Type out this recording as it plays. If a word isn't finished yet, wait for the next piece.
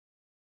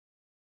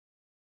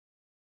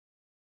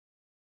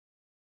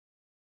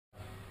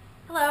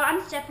Hello,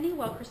 I'm Stephanie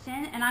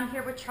Wilkerson, and I'm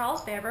here with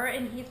Charles Bever,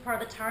 and he's part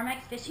of the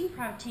Tarmax Fishing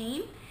Pro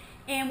Team.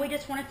 And we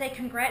just want to say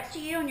congrats to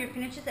you on your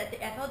finishes at the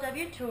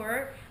FLW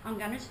Tour on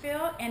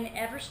Guntersville and the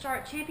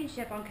EverStart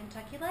Championship on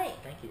Kentucky Lake.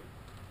 Thank you.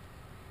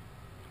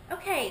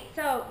 Okay,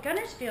 so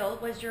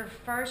Guntersville was your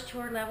first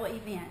tour level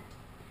event.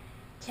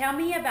 Tell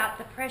me about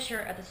the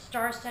pressure of the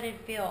star-studded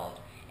field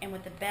and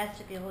with the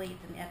best of the elites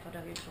in the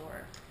FLW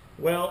Tour.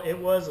 Well, it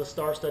was a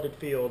star-studded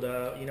field.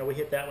 We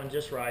hit that one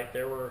just right.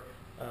 There were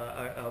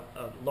a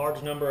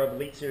large number of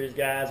Elite Series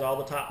guys, all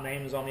the top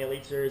names on the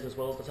Elite Series as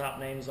well as the top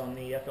names on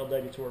the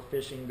FLW Tour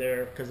fishing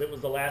there because it was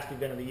the last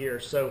event of the year.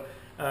 So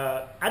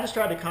I just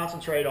tried to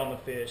concentrate on the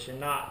fish and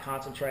not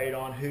concentrate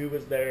on who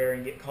was there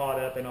and get caught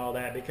up in all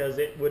that because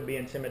it would be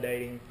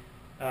intimidating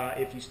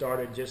if you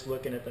started just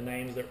looking at the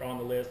names that were on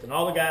the list. And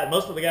all the guys,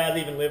 most of the guys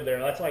even live there.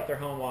 That's like their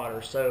home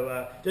water.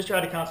 So just try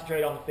to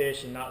concentrate on the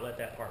fish and not let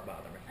that part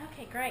bother me.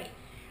 Okay, great.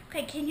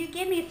 Okay, can you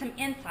give me some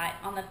insight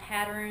on the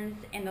patterns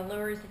and the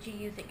lures that you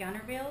use at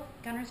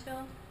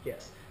Guntersville?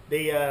 Yes.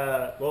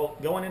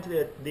 Going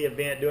into the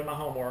event, doing my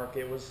homework,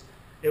 it was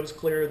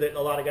clear that a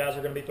lot of guys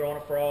are going to be throwing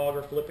a frog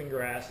or flipping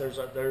grass.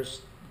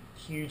 There's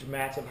huge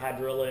mats of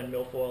hydrilla and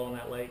milfoil on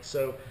that lake.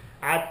 So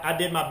I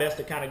did my best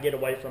to kind of get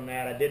away from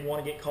that. I didn't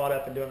want to get caught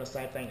up in doing the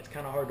same thing. It's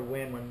kind of hard to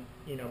win when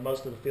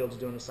most of the field's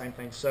doing the same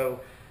thing. So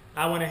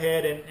I went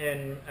ahead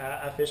and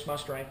I fished my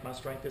strength. My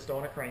strength is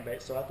throwing a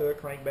crankbait, so I threw a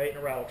crankbait and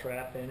a rattle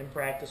trap, and in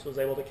practice was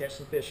able to catch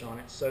some fish on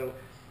it. So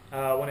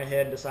I went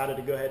ahead and decided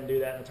to go ahead and do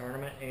that in the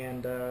tournament,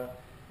 and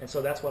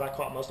so that's what I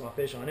caught most of my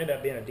fish on. It ended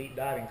up being a deep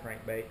diving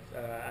crankbait.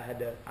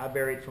 I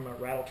varied from a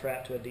rattle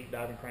trap to a deep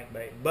diving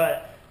crankbait.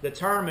 But the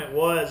tournament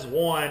was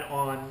won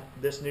on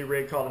this new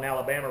rig called an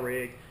Alabama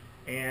rig,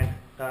 and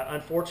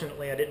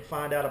unfortunately I didn't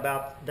find out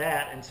about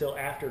that until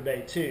after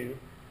day two.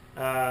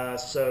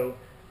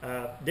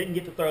 Didn't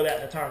get to throw that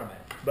in the tournament,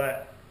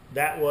 but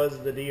that was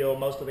the deal.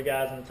 Most of the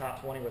guys in the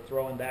top 20 were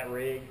throwing that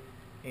rig,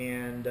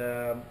 and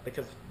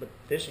because the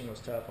fishing was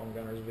tough on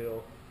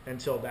Guntersville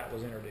until that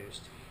was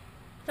introduced.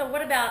 So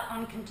what about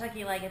on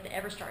Kentucky Lake at the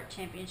EverStart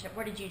Championship?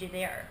 What did you do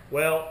there?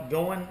 Well,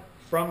 going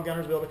from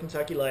Guntersville to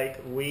Kentucky Lake,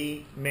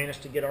 we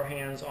managed to get our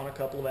hands on a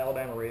couple of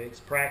Alabama rigs,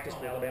 practice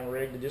with the Alabama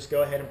rig, to just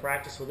go ahead and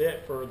practice with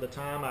it for the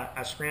time.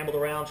 I scrambled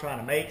around trying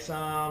to make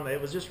some.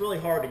 It was just really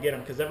hard to get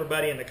them because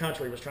everybody in the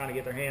country was trying to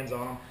get their hands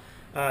on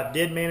them.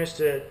 Did manage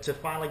to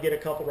finally get a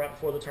couple right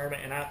before the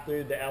tournament, and I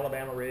threw the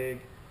Alabama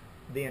rig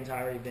the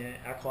entire event.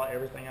 I caught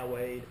everything I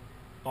weighed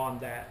on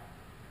that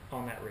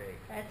rig.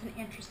 That's an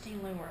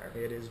interesting lure.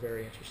 It is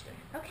very interesting.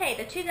 Okay,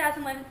 the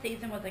 2011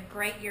 season was a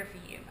great year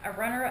for you. A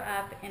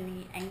runner-up in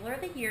the Angler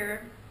of the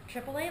Year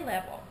AAA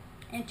level.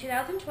 In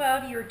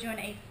 2012, you were doing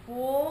a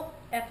full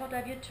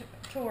FLW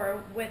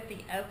tour with the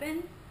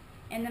Open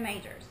and the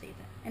Major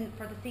season, and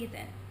for the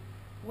season.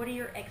 What are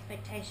your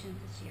expectations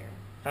this year?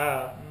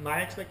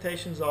 My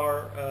expectations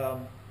are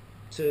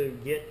to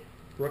get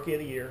Rookie of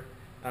the Year.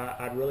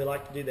 I'd really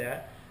like to do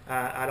that.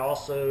 I'd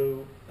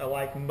also,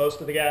 like most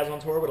of the guys on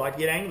tour, would like to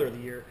get Angler of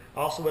the Year.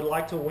 Also would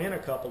like to win a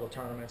couple of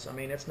tournaments. I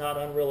mean, it's not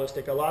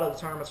unrealistic. A lot of the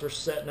tournaments are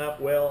setting up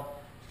well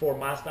for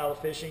my style of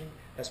fishing,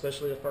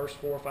 especially the first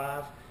 4 or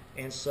 5.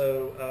 And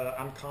so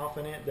I'm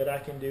confident that I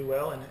can do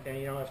well, and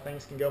if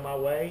things can go my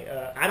way.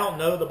 I don't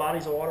know the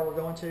bodies of water we're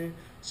going to,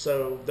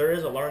 so there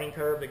is a learning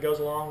curve that goes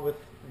along with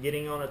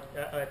getting on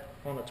a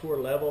tour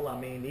level. I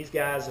mean, these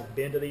guys have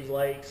been to these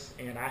lakes,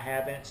 and I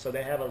haven't, so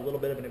they have a little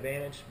bit of an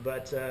advantage.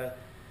 But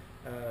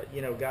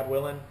God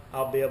willing,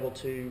 I'll be able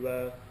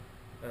to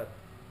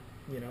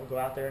go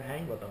out there and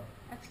hang with them.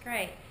 That's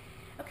great.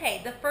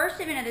 Okay, the first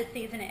event of the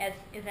season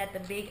is at the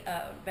Big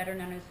O, better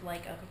known as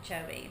Lake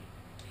Okeechobee.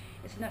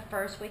 It's in the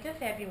first week of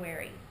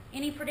February.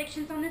 Any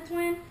predictions on this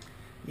one?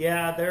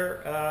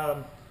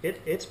 Yeah,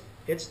 it's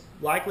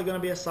likely going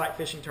to be a sight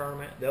fishing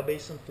tournament. There'll be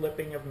some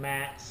flipping of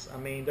mats. I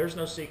mean, there's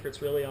no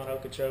secrets really on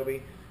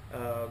Okeechobee.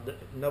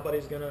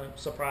 Nobody's going to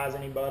surprise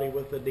anybody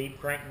with a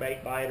deep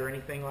crankbait bite or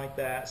anything like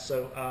that.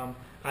 So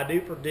I do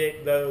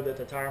predict, though, that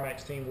the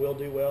Tarmax team will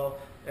do well.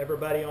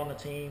 Everybody on the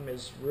team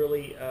is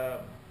really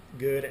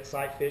good at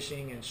sight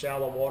fishing and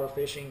shallow water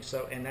fishing.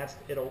 So, and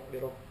it'll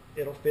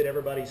fit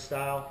everybody's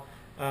style.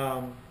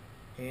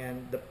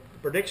 And the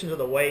predictions of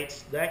the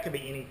weights, that could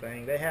be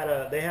anything. They had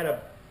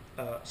a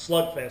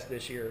slugfest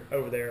this year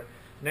over there.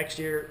 Next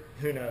year,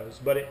 who knows?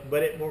 But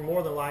it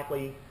more than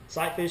likely,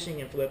 sight fishing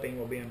and flipping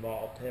will be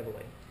involved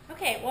heavily.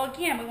 Okay, well,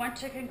 again, we want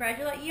to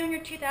congratulate you on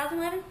your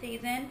 2011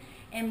 season,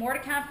 and more to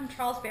come from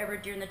Charles Bever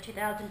during the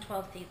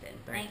 2012 season.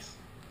 Thanks.